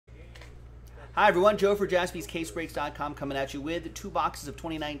Hi everyone, Joe for JaspysCaseBreaks.com coming at you with 2 boxes of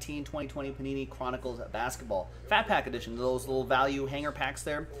 2019-2020 Panini Chronicles basketball. Fat Pack edition, those little value hanger packs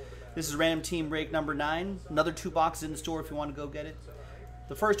there. This is random team break number 9. Another 2 boxes in the store if you want to go get it.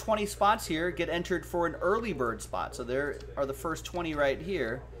 The first 20 spots here get entered for an early bird spot. So there are the first 20 right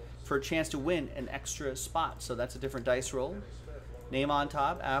here for a chance to win an extra spot. So that's a different dice roll. Name on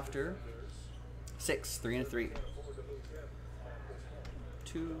top after 6, 3 and a 3.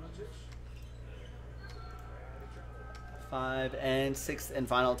 2, 5, and 6th and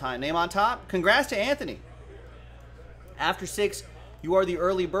final time. Name on top. Congrats to Anthony. After 6, you are the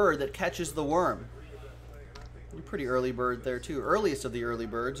early bird that catches the worm. You're a pretty early bird there too. Earliest of the early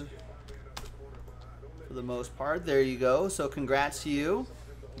birds for the most part. There you go. So congrats to you.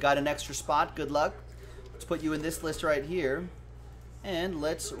 Got an extra spot. Good luck. Let's put you in this list right here. And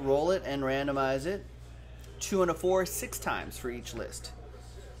let's roll it and randomize it. 2 and a 4, 6 times for each list.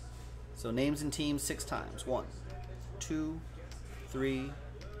 So names and teams 6 times. 1, 2, 3,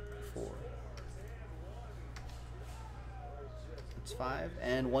 4. That's 5.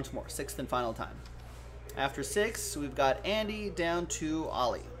 And once more. 6th and final time. After 6, we've got Andy down to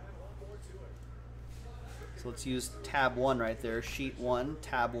Ollie. So let's use tab 1 right there. Sheet 1,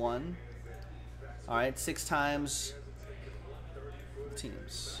 tab 1. All right, 6 times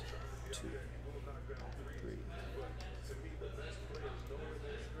teams. 2, 3.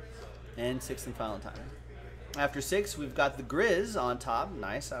 And 6th and final time. After 6, we've got the Grizz on top.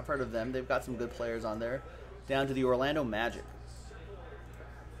 Nice, I've heard of them. They've got some good players on there. Down to the Orlando Magic.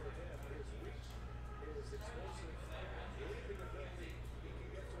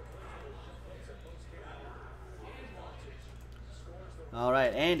 All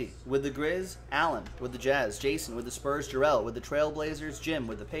right, Andy with the Grizz, Alan with the Jazz, Jason with the Spurs, Jarrell with the Trailblazers, Jim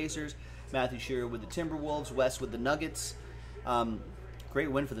with the Pacers, Matthew Shearer with the Timberwolves, Wes with the Nuggets.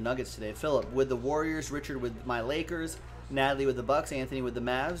 Great win for the Nuggets today. Philip with the Warriors, Richard with my Lakers, Natalie with the Bucks, Anthony with the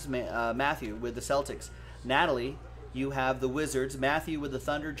Mavs, Matthew with the Celtics. Natalie, you have the Wizards, Matthew with the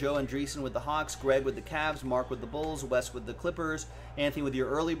Thunder, Joe Andreessen with the Hawks, Greg with the Cavs, Mark with the Bulls, Wes with the Clippers, Anthony with your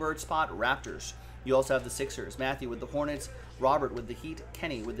early bird spot, Raptors. You also have the Sixers, Matthew with the Hornets, Robert with the Heat,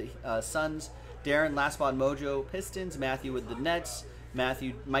 Kenny with the Suns, Darren, last spot Mojo, Pistons, Matthew with the Nets,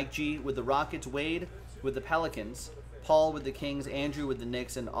 Mike G with the Rockets, Wade with the Pelicans, Paul with the Kings, Andrew with the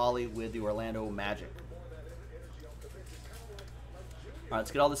Knicks, and Ollie with the Orlando Magic. All right,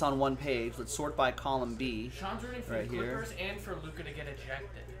 let's get all this on one page. Let's sort by column B. Sean's rooting for right the Clippers here. and for Luka to get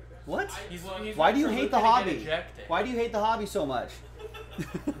ejected. What? He's Why do you hate the hobby? Why Why do you hate the hobby so much?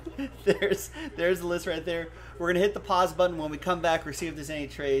 there's the list right there. We're going to hit the pause button when we come back, or see if there's any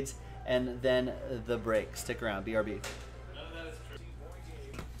trades, and then the break. Stick around. BRB.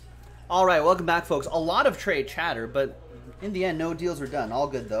 All right, welcome back, folks. A lot of trade chatter, but in the end, no deals were done. All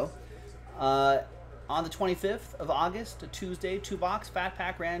good, though. On the 25th of August, a Tuesday, 2-box Fat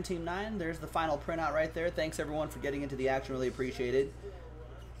Pack Random Team 9. There's the final printout right there. Thanks, everyone, for getting into the action. Really appreciated.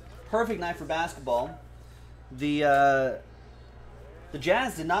 Perfect night for basketball. The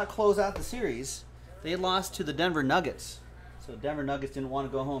Jazz did not close out the series. They lost to the Denver Nuggets. So Denver Nuggets didn't want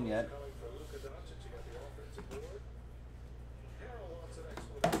to go home yet.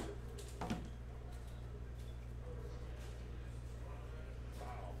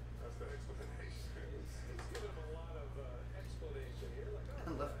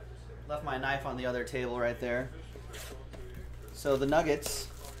 Left my knife on the other table right there. So the Nuggets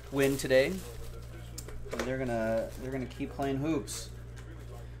win today. And they're gonna keep playing hoops.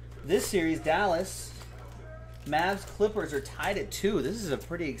 This series, Dallas, Mavs, Clippers are tied at 2. This is a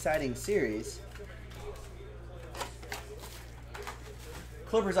pretty exciting series.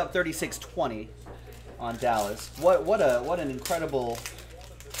 Clippers up 36-20 on Dallas. What an incredible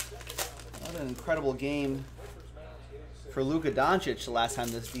game for Luka Doncic the last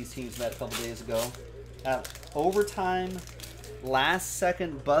time these teams met a couple days ago. Overtime, last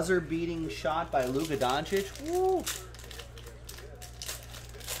second buzzer beating shot by Luka Doncic. Woo!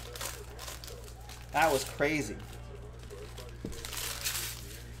 That was crazy.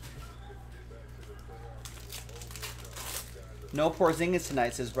 No Porzingis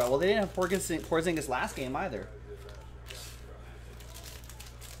tonight, says bro. Well, they didn't have Porzingis last game either.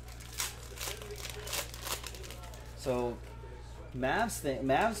 So,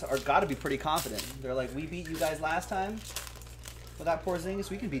 Mavs are got to be pretty confident. They're like, we beat you guys last time without Porzingis.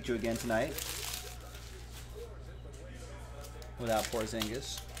 We can beat you again tonight without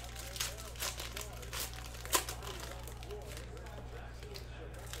Porzingis.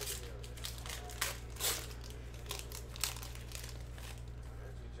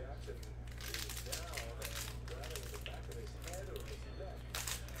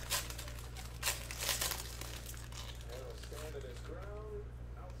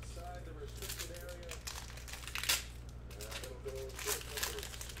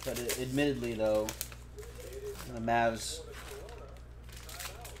 But admittedly, though, the Mavs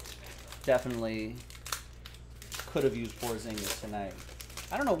definitely could have used Porzingis tonight.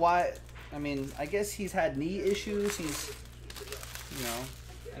 I don't know why. I mean, I guess he's had knee issues. He's, you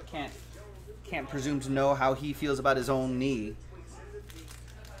know, I can't presume to know how he feels about his own knee.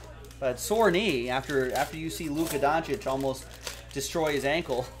 But sore knee after you see Luka Doncic almost destroy his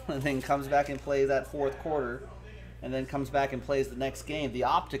ankle and then comes back and plays that fourth quarter and then comes back and plays the next game. The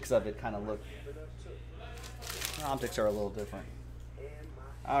optics of it kind of look. The optics are a little different.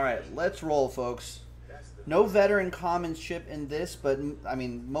 All right, let's roll, folks. No veteran commons ship in this, but I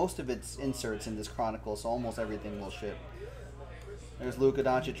mean most of it's inserts in this Chronicle, so almost everything will ship. There's Luka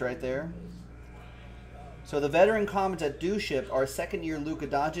Doncic right there. So the veteran commons that do ship are second-year Luka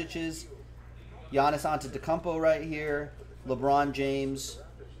Doncic's, Giannis Antetokounmpo right here, LeBron James,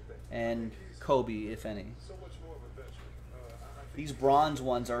 and Kobe, if any. These bronze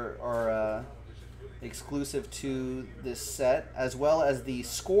ones are exclusive to this set, as well as the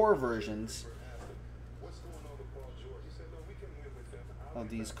score versions of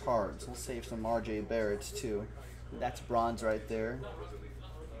these cards. We'll save some RJ Barrett's too. That's bronze right there.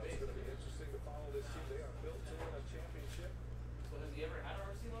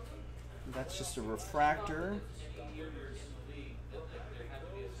 That's just a refractor.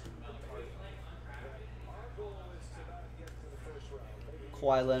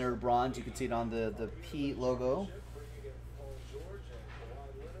 Kawhi Leonard bronze. You can see it on the P logo.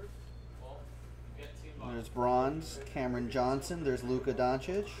 There's bronze. Cameron Johnson. There's Luka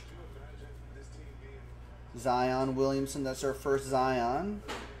Doncic. Zion Williamson. That's our first Zion.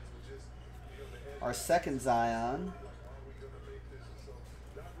 Our second Zion.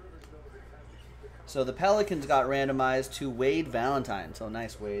 So the Pelicans got randomized to Wade Valentine. So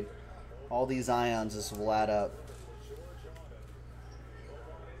nice, Wade. All these Zions, this will add up.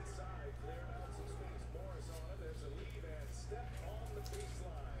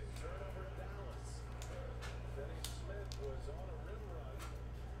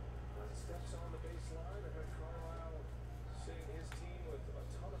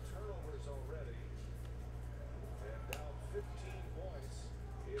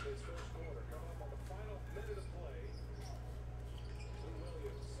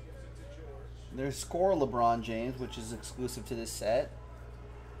 There's score LeBron James, which is exclusive to this set.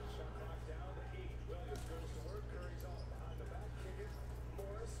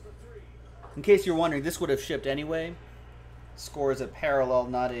 In case you're wondering, this would have shipped anyway. Score is a parallel,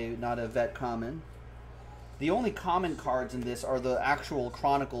 not a vet common. The only common cards in this are the actual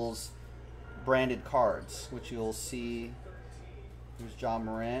Chronicles branded cards, which you'll see. There's John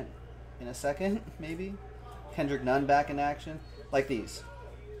Morant in a second, maybe. Kendrick Nunn back in action, like these.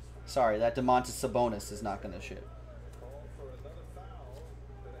 Sorry, that Domantas Sabonis is not going to ship.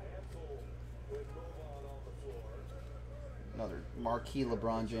 Another marquee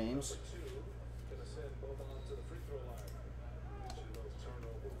LeBron James.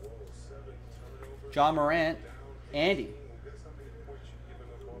 John Morant, Andy,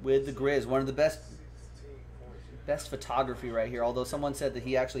 with the Grizz. One of the best photography right here, although someone said that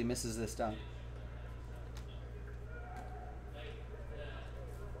he actually misses this dunk.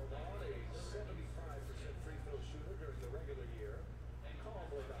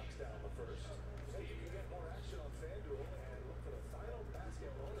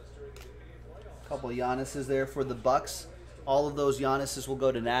 Couple of Giannis's there for the Bucks. All of those Giannis's will go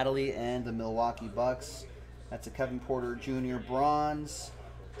to Natalie and the Milwaukee Bucks. That's a Kevin Porter Jr. bronze.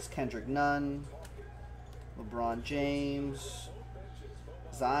 It's Kendrick Nunn, LeBron James,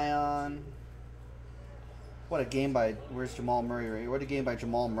 Zion. What a game by, where's Jamal Murray right here? What a game by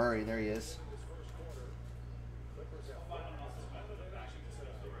Jamal Murray. There he is.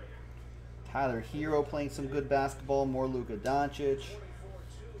 Tyler Hero playing some good basketball. More Luka Doncic.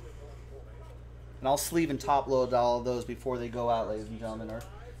 And I'll sleeve and top load all of those before they go out, ladies and gentlemen. Our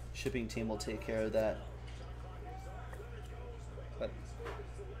shipping team will take care of that. But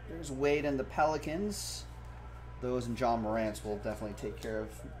there's Wade and the Pelicans. Those and John Morant's will definitely take care of.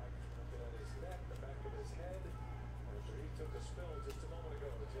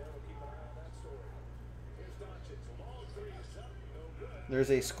 There's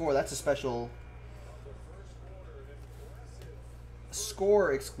a score. That's a special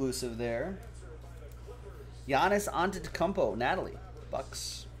score exclusive there. Giannis Antetokounmpo, Natalie,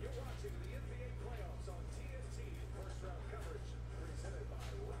 Bucks.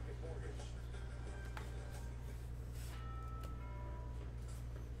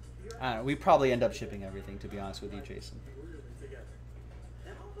 I don't know, we probably end up shipping everything, to be honest with you, Jason.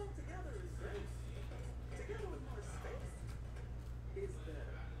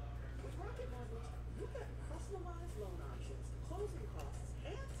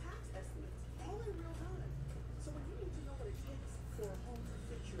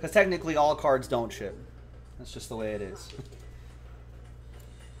 Because technically all cards don't ship. That's just the way it is.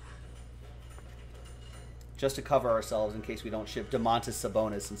 Just to cover ourselves in case we don't ship Domantas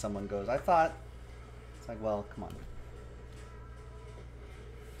Sabonis and someone goes, I thought. It's like, well, come on.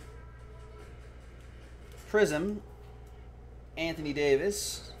 Prism, Anthony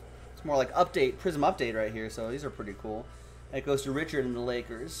Davis. It's more like update, Prism update right here, so these are pretty cool. That goes to Richard and the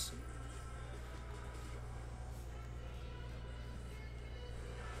Lakers.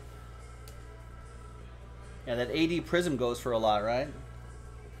 Yeah, that AD Prism goes for a lot, right?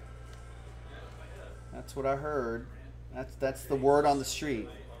 That's what I heard. That's the word on the street.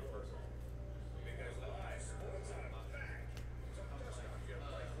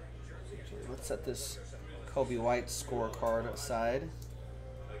 Let's set this Kobe White scorecard aside.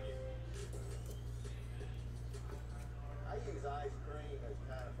 I use ice cream as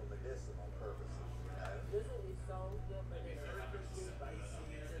kind of for medicinal purposes, you know. This will be so good for the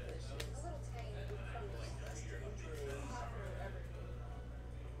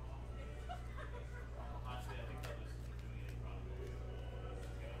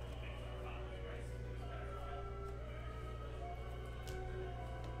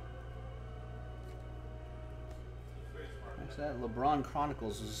What's that? LeBron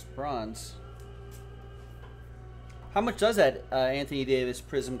Chronicles is bronze. How much does that Anthony Davis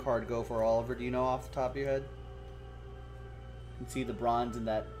Prism card go for, Oliver? Do you know off the top of your head? You can see the bronze in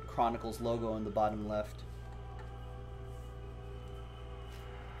that Chronicles logo in the bottom left.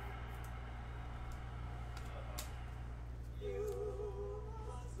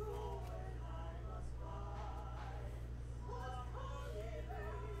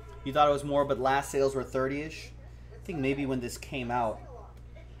 You thought it was more, but last sales were 30-ish? I think maybe when this came out,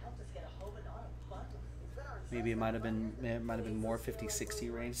 maybe it might have been more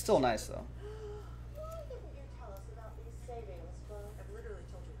 50-60 range. Still nice though.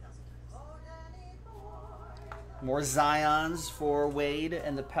 More Zions for Wade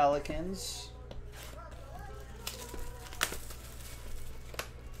and the Pelicans.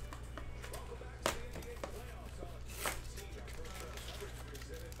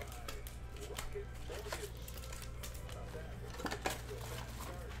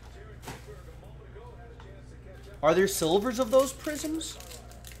 Are there silvers of those prisms?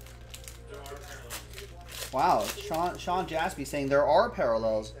 Wow, Sean Jaspy saying there are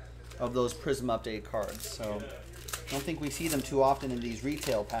parallels of those Prism update cards. So I don't think we see them too often in these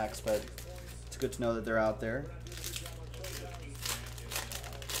retail packs, but it's good to know that they're out there.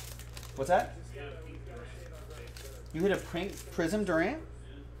 What's that? You hit a Prism Durant?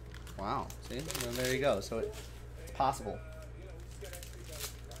 Wow, see? Well, there you go. So it's possible.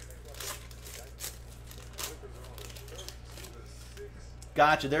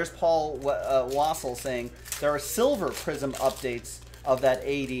 Gotcha. There's Paul Wassel saying there are silver Prism updates of that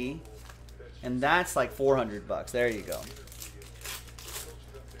 80, and that's like $400. There you go.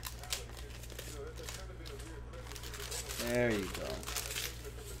 There you go.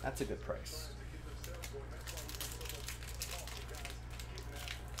 That's a good price.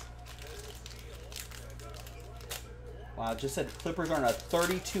 Wow, it just said Clippers are on a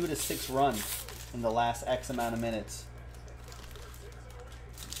 32-6 run in the last X amount of minutes.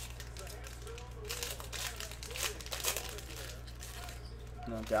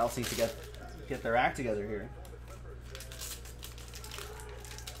 No, Dallas needs to get their act together here.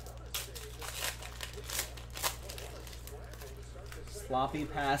 Sloppy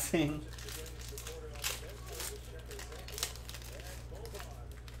passing.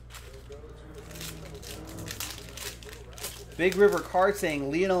 Big River Card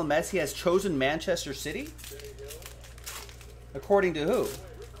saying Lionel Messi has chosen Manchester City? According to who?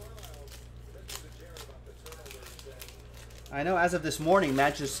 I know as of this morning,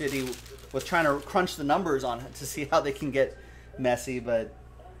 Manchester City was trying to crunch the numbers on it to see how they can get Messi, but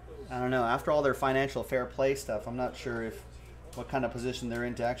I don't know. After all their financial fair play stuff, I'm not sure what kind of position they're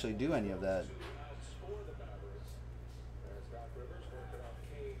in to actually do any of that.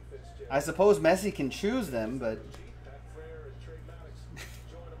 I suppose Messi can choose them, but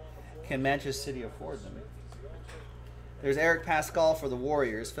can Manchester City afford them? There's Eric Pascal for the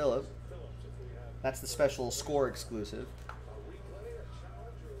Warriors, Philip. That's the special score exclusive.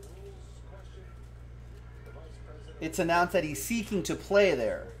 It's announced that he's seeking to play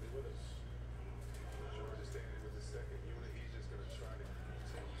there.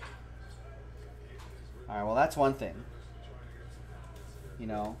 All right, well, that's one thing. You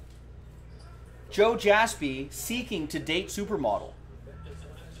know, Joe Jaspy seeking to date supermodel.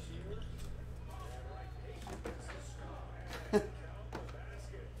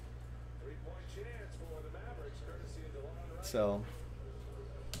 So,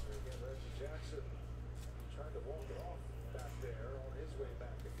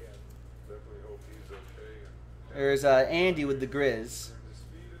 There's Andy with the Grizz.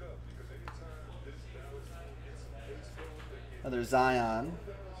 Another Zion.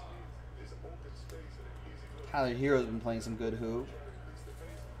 Tyler Hero's been playing some good hoop.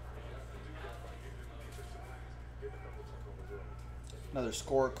 Another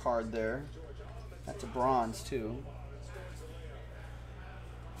scorecard there. That's a bronze too.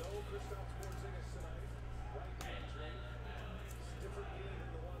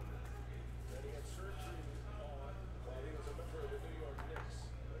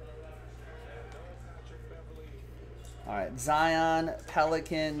 All right, Zion,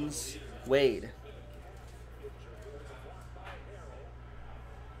 Pelicans, Wade.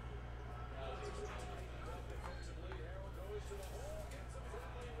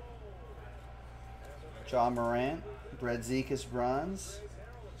 Ja Morant, Brett Zekas bronze.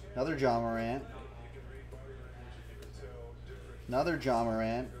 Another Ja Morant. Another Ja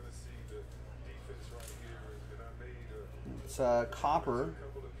Morant. It's copper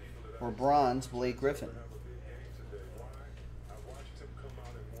or bronze, Blake Griffin.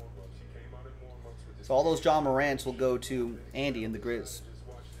 So all those Ja Morants will go to Andy and the Grizz.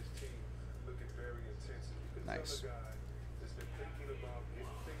 Nice.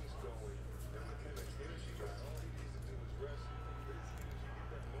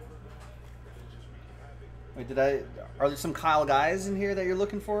 Wait, are there some Kyle guys in here that you're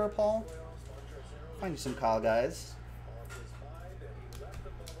looking for, Paul? Find you some Kyle guys.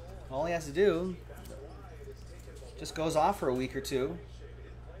 All he has to do just goes off for a week or two.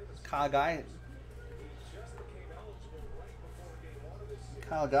 Kyle guy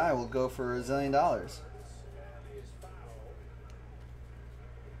will go for $1 zillion.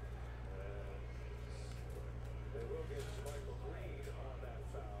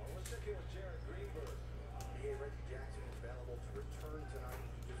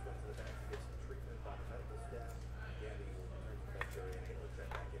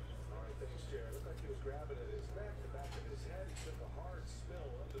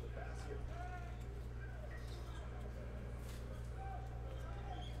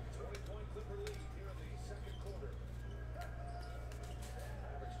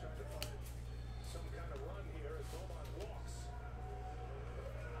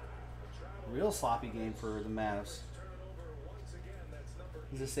 Real sloppy game for the Mavs.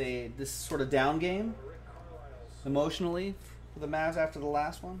 Is this sort of down game emotionally for the Mavs after the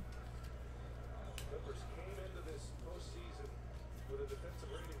last one?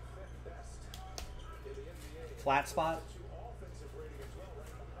 Flat spot.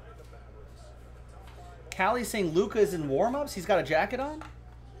 Callie's saying Luka is in warm-ups. He's got a jacket on.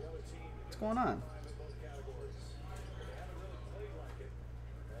 What's going on?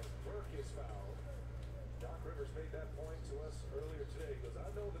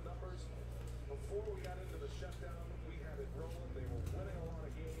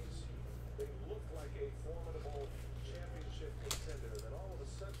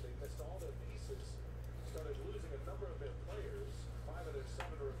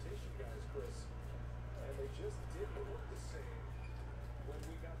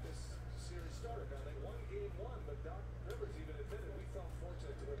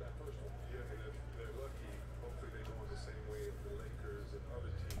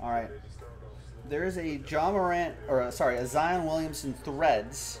 All right. There is a Ja Morant, a Zion Williamson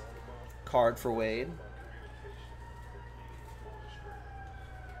Threads card for Wade.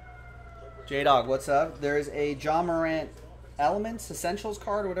 J-Dog, what's up? There is a Ja Morant Elements, Essentials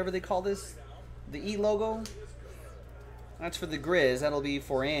card, or whatever they call this. The E logo. That's for the Grizz. That'll be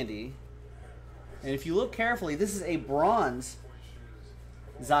for Andy. And if you look carefully, this is a bronze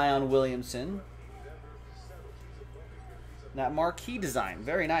Zion Williamson. That marquee design,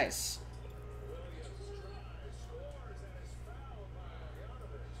 very nice.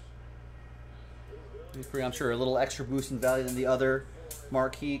 I'm sure a little extra boost in value than the other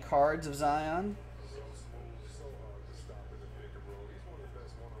marquee cards of Zion.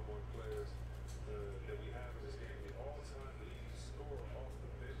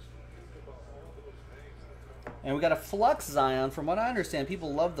 And we got a Flux Zion. From what I understand,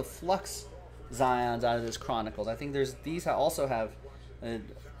 people love the Flux Zions out of this Chronicles. I think these also have a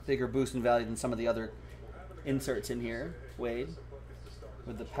bigger boost in value than some of the other inserts in here. Wade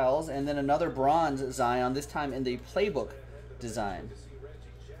with the Pels, and then another bronze Zion, this time in the playbook design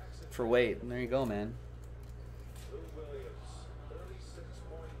for Wade. And there you go, man.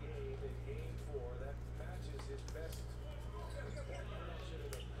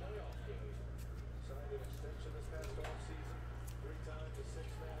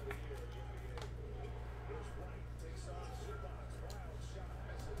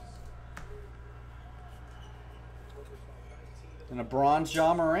 And a bronze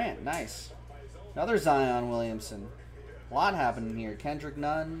John Morant. Nice. Another Zion Williamson. A lot happening here. Kendrick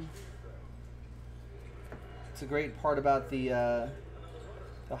Nunn. It's a great part about the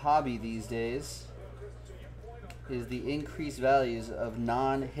hobby these days is the increased values of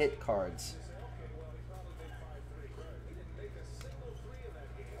non-hit cards.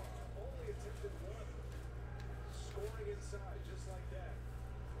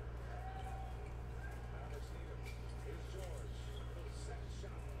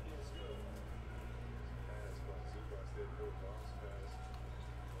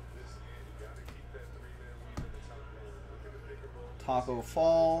 Taco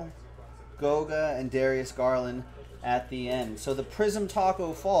Fall, Goga, and Darius Garland at the end. So the Prism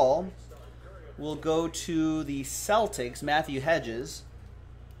Taco Fall will go to the Celtics, Matthew Hedges.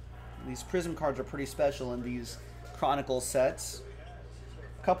 These Prism cards are pretty special in these Chronicles sets.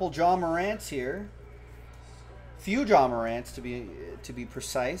 A couple John Morants here. Few John Morants to be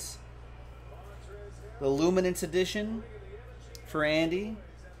precise. The Luminance edition for Andy.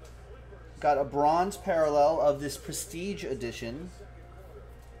 Got a bronze parallel of this Prestige edition.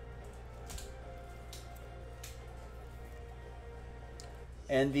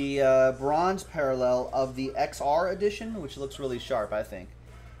 And the bronze parallel of the XR edition, which looks really sharp, I think.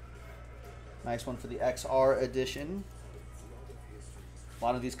 Nice one for the XR edition. A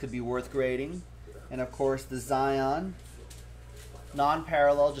lot of these could be worth grading. And of course the Zion.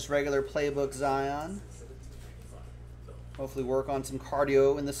 Non-parallel, just regular playbook Zion. Hopefully work on some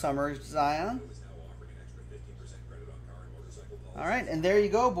cardio in the summer, Zion. All right, and there you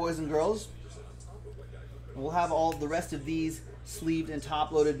go, boys and girls. We'll have all the rest of these sleeved and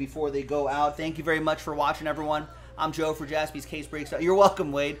top-loaded before they go out. Thank you very much for watching, everyone. I'm Joe for Jaspy's Case Breaks. You're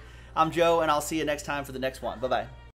welcome, Wade. I'm Joe, and I'll see you next time for the next one. Bye-bye.